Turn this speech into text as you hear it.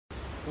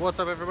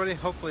What's up, everybody?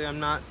 Hopefully I'm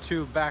not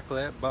too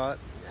backlit, but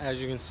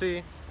as you can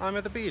see, I'm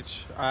at the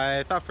beach.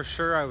 I thought for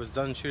sure I was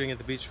done shooting at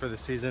the beach for the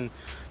season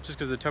just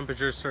because the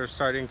temperatures are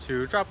starting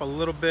to drop a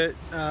little bit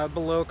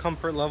below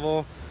comfort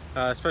level,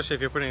 especially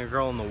if you're putting a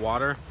girl in the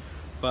water.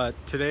 But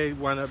today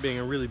wound up being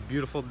a really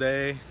beautiful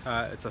day.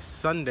 It's a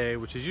Sunday,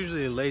 which is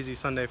usually a lazy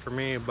Sunday for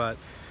me, but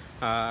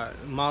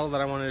model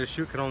that I wanted to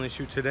shoot could only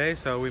shoot today,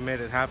 so we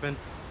made it happen.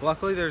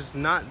 Luckily, there's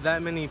not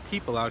that many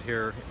people out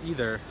here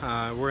either.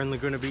 We're in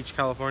Laguna Beach,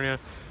 California.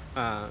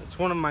 It's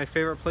one of my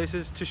favorite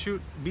places to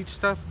shoot beach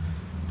stuff,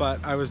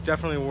 but I was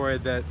definitely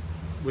worried that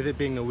with it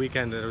being the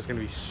weekend that it was going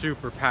to be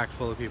super packed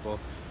full of people.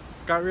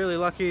 Got really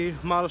lucky.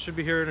 Model should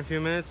be here in a few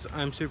minutes.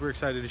 I'm super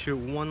excited to shoot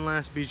one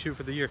last beach shoot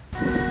for the year.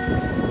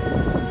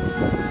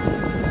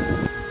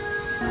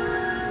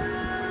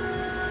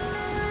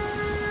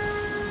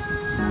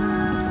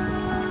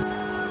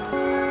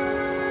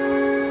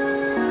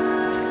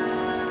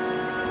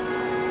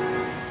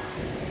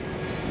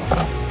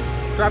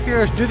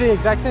 Do the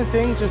exact same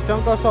thing, just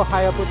don't go so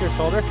high up with your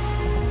shoulder.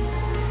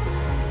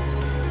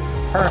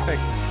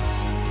 Perfect.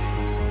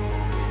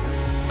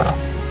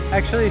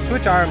 Actually,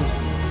 switch arms.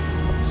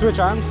 Switch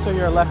arms so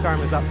your left arm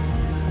is up.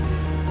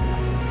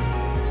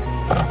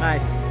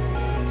 Nice.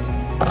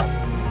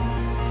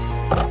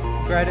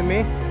 Right at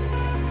me.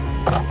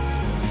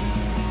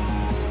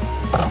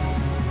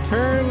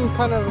 Turn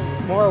kind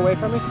of more away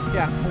from me.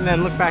 Yeah, and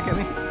then look back at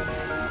me.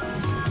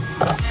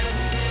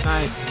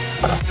 Nice.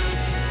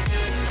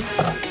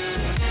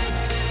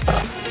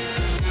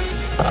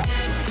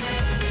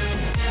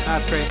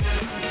 That's great.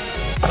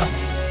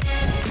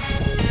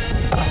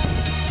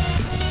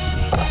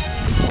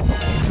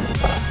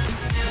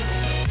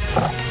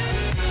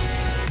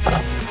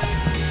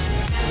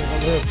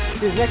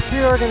 These next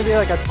few are going to be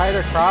like a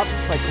tighter crop,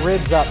 like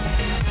ribs up.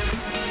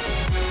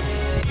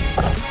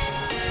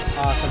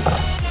 Awesome.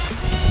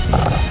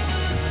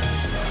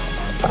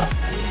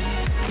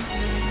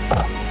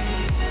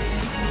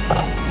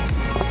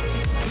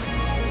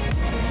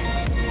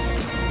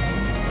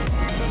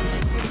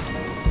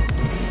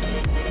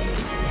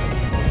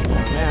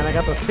 I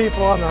got those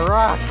people on the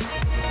rocks.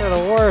 They're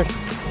the worst.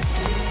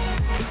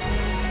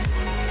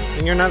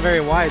 And you're not very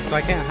wide, so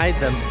I can't hide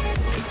them.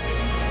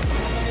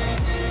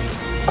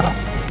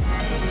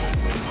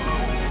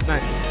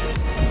 Nice.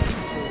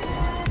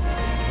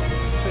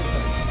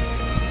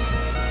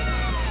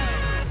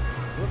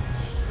 Whoops,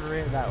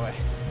 straight that way.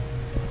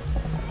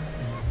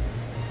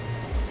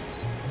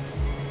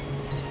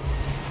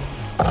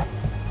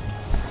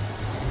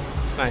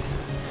 Nice.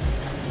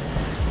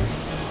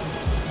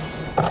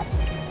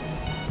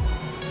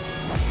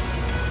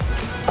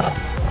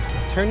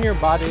 Turn your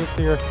body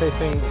so you're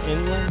facing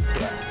inland.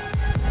 Yeah.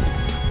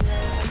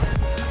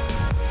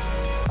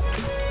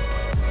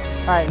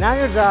 Alright, now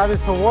your job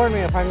is to warn me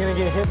if I'm going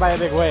to get hit by a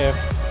big wave.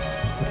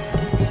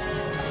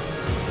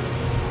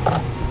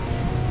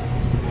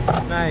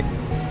 Nice.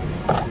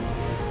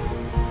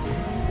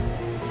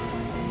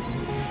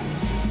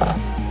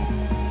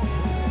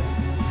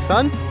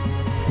 Sun?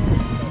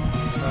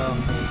 Oh,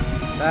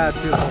 that's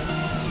beautiful.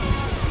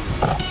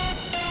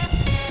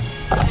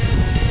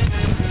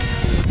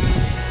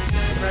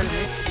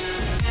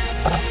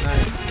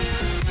 Nice.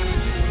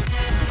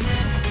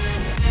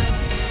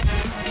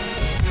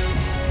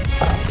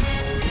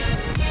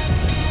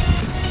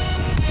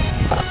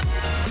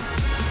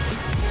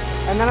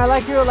 And then I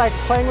like you like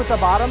playing with the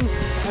bottoms,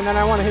 and then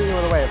I want to hit you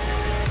with a wave.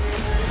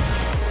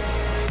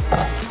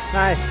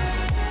 Nice.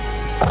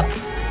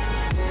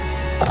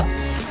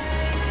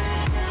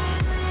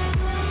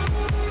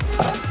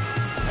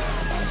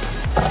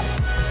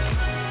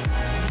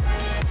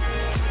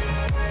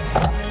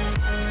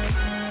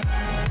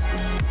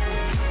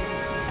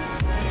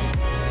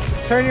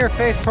 Turn your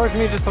face towards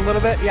me just a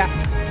little bit, yeah.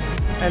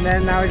 And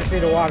then now we just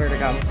need the water to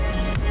come.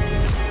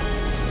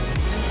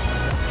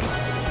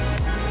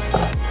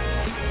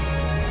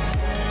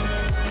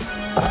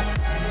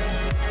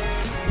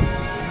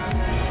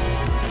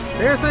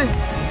 Seriously?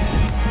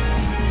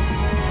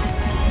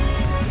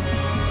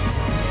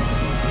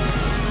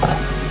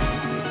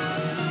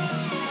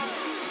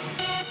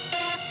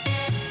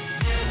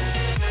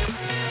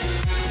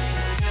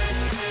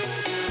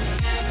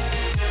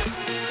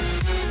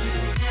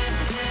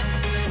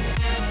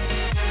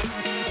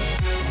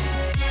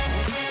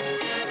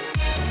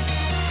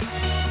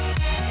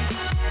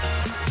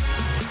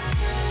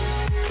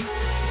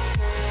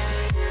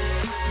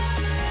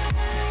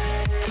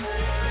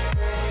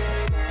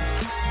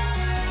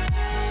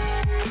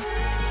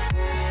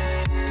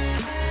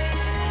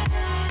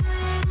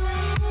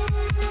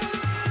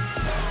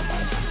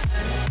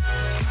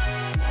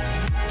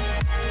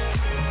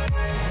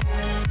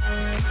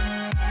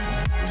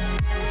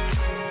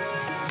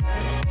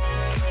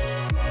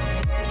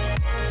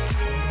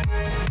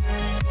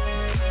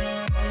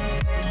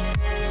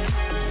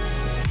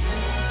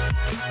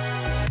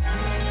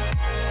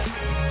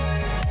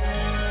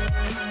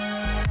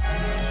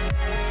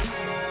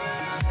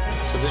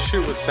 So this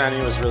shoot with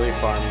Sanny was really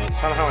fun.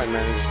 Somehow I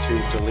managed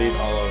to delete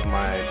all of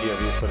my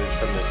POV footage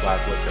from this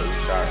last look that we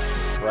shot.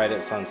 right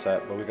at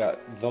sunset, but we got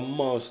the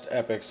most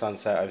epic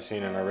sunset I've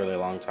seen in a really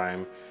long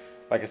time.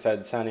 Like I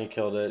said, Sanny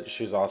killed it.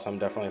 She's awesome.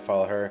 Definitely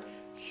follow her.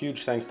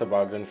 Huge thanks to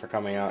Bogdan for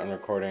coming out and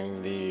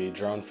recording the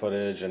drone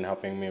footage and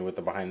helping me with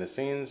the behind the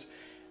scenes.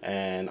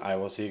 And I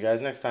will see you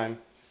guys next time.